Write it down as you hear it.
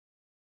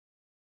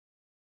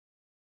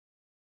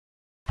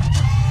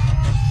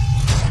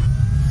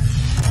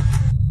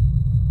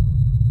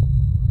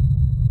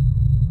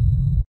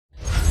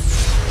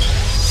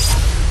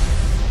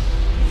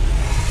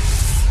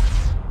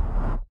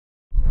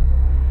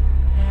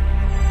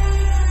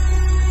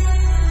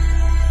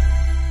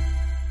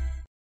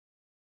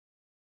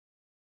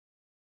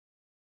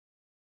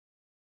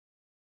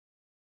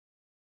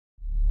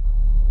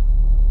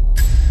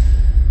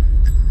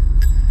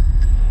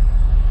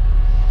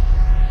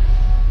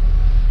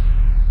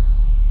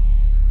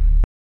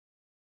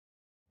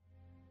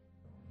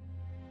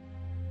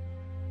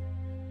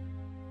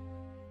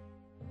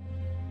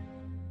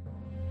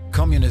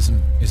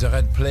Fascism is a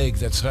red plague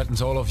that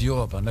threatens all of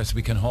Europe unless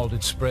we can halt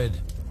its spread.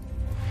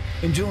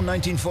 In June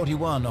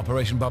 1941,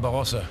 Operation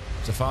Barbarossa,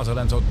 the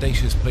fatherland's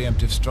audacious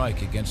preemptive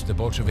strike against the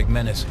Bolshevik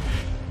menace,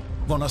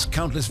 won us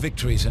countless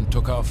victories and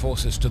took our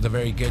forces to the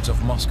very gates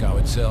of Moscow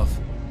itself.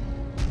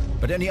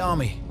 But any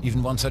army,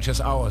 even one such as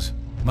ours,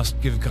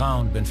 must give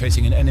ground when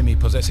facing an enemy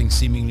possessing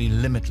seemingly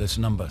limitless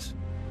numbers.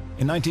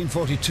 In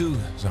 1942,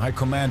 the High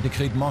Command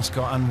decreed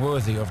Moscow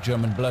unworthy of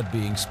German blood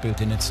being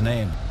spilt in its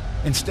name.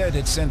 Instead,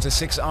 it sent the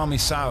Sixth Army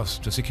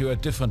south to secure a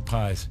different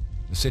prize,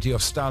 the city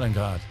of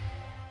Stalingrad.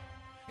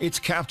 Its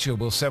capture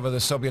will sever the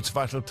Soviets'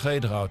 vital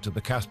trade route to the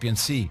Caspian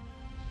Sea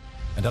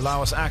and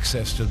allow us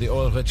access to the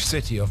oil-rich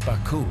city of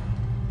Baku.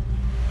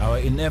 Our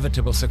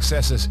inevitable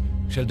successes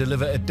shall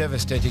deliver a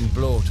devastating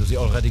blow to the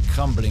already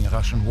crumbling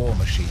Russian war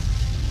machine.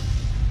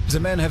 The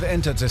men have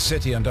entered the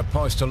city and are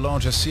poised to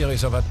launch a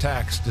series of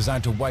attacks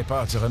designed to wipe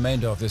out the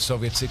remainder of the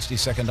Soviet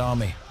 62nd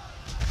Army.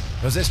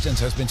 Resistance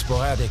has been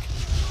sporadic.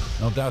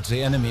 No doubt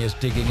the enemy is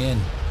digging in,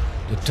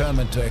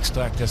 determined to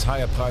extract as high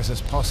a price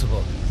as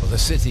possible for the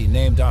city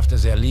named after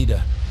their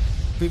leader.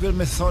 We will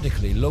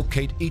methodically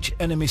locate each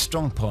enemy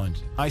strongpoint,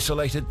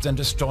 isolate it, then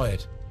destroy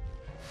it.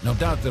 No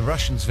doubt the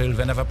Russians will,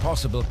 whenever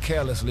possible,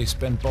 carelessly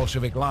spend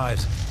Bolshevik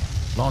lives,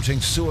 launching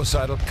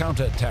suicidal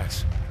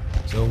counterattacks.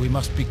 So we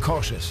must be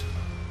cautious.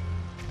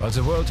 While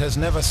the world has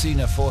never seen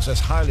a force as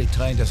highly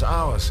trained as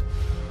ours,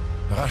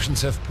 the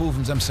Russians have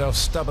proven themselves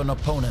stubborn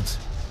opponents,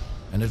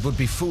 and it would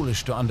be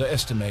foolish to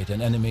underestimate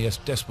an enemy as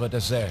desperate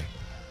as they.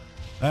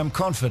 I am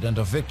confident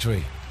of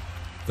victory,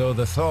 though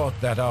the thought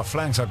that our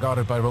flanks are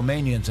guarded by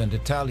Romanians and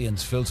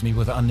Italians fills me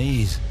with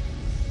unease.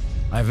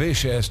 I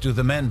wish, as do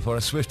the men, for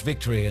a swift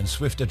victory and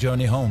swifter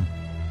journey home.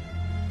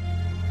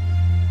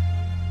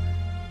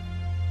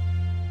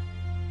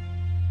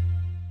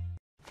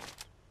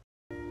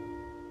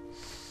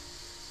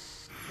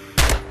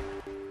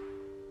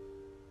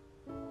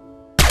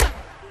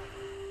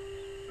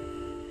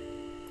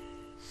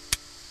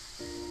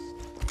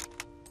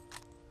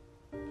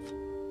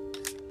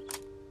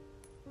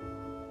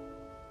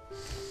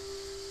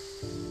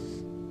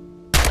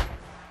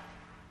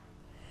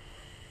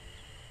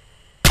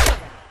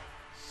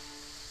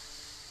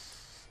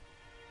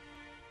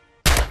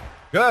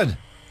 Good.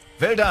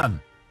 Well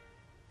done.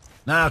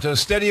 Now, to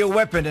steady your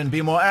weapon and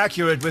be more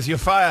accurate with your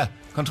fire,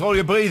 control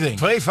your breathing.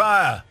 Free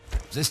fire.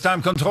 This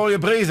time control your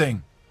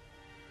breathing.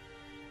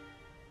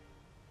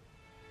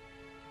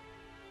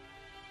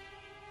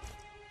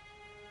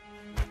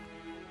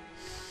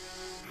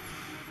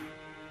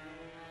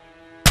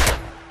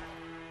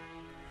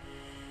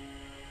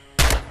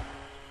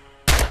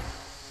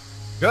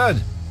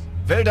 Good.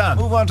 Well done.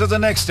 Move on to the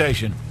next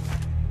station.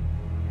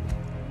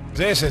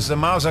 This is the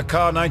Mauser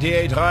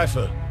Kar-98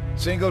 rifle.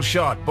 Single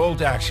shot,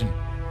 bolt action.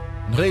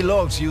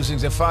 Reloads using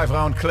the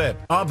 5-round clip.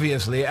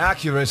 Obviously,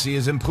 accuracy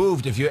is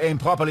improved if you aim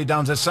properly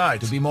down the sight.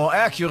 To be more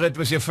accurate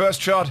with your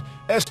first shot,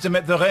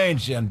 estimate the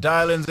range and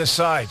dial in the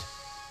sight.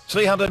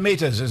 300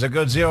 meters is a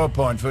good 0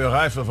 point for your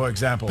rifle, for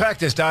example.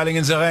 Practice dialing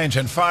in the range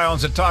and fire on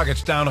the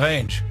targets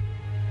downrange.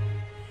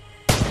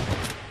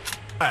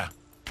 Fire.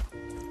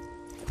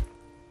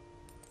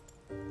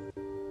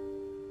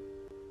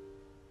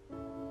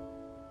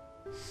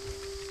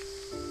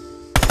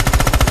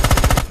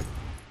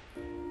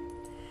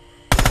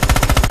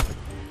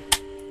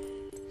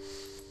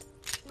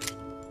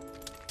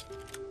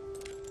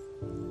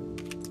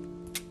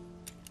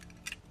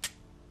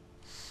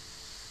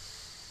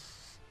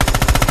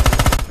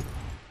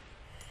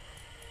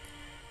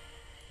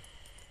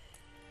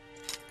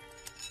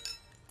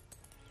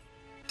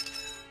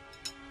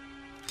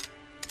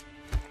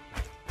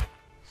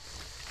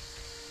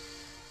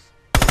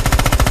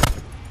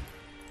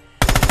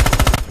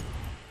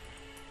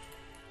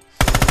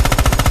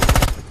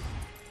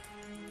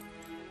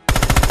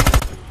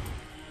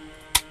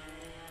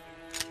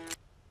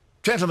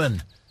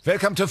 Gentlemen,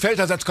 welcome to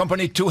Feldersatz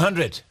Company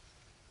 200.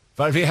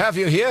 While we have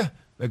you here,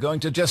 we're going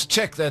to just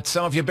check that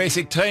some of your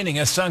basic training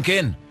has sunk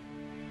in.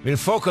 We'll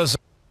focus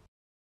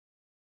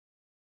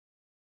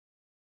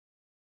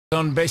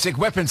on basic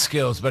weapon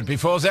skills, but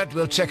before that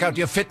we'll check out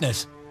your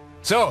fitness.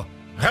 So,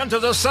 run to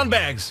those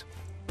sandbags!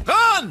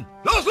 Run!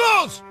 Los,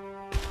 los!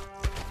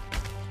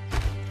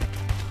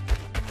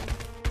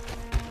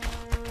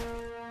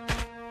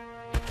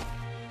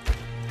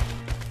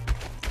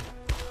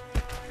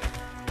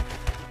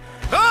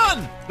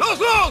 Run! Los,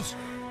 los!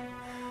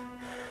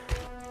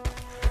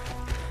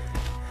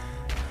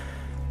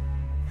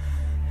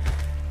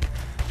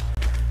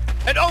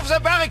 And over the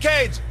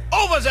barricades!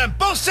 Over them!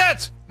 Both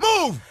sets!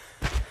 Move!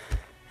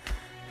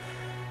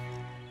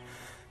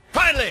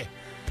 Finally!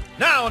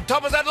 Now on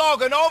top of that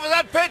log and over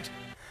that pit!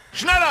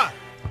 Schneller!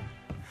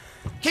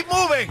 Keep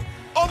moving!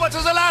 Over to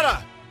the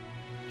ladder!